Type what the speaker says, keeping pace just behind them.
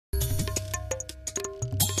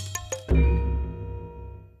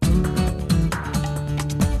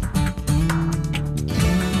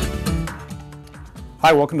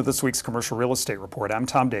Hi, welcome to this week's Commercial Real Estate Report. I'm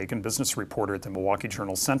Tom Dakin, business reporter at the Milwaukee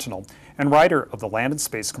Journal-Sentinel and writer of the Land and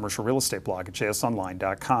Space Commercial Real Estate blog at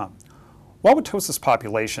jsonline.com. Wauwatosa's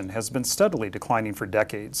population has been steadily declining for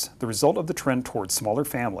decades, the result of the trend towards smaller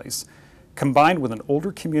families, combined with an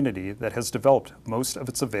older community that has developed most of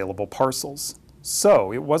its available parcels.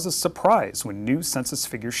 So it was a surprise when new census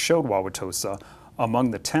figures showed Wauwatosa among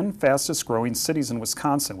the 10 fastest growing cities in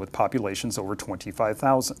Wisconsin with populations over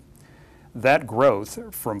 25,000. That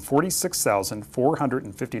growth from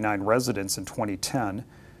 46,459 residents in 2010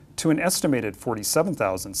 to an estimated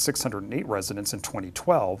 47,608 residents in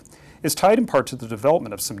 2012 is tied in part to the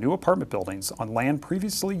development of some new apartment buildings on land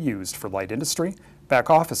previously used for light industry, back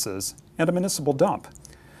offices, and a municipal dump.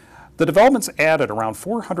 The developments added around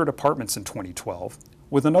 400 apartments in 2012,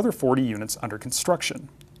 with another 40 units under construction.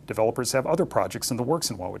 Developers have other projects in the works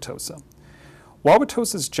in Wauwatosa.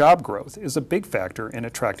 Wauwatosa's job growth is a big factor in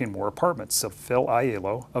attracting more apartments, said Phil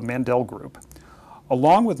Aiello of Mandel Group.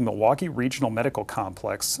 Along with Milwaukee Regional Medical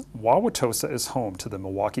Complex, Wauwatosa is home to the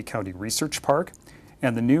Milwaukee County Research Park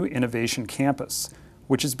and the new Innovation Campus,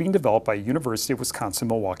 which is being developed by a University of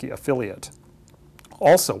Wisconsin-Milwaukee affiliate.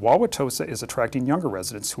 Also, Wauwatosa is attracting younger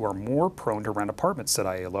residents who are more prone to rent apartments, said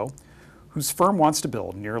Aiello, whose firm wants to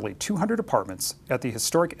build nearly 200 apartments at the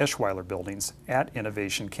historic Eschweiler buildings at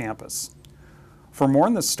Innovation Campus. For more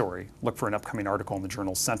on this story, look for an upcoming article in the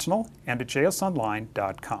Journal-Sentinel and at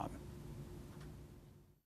jsonline.com.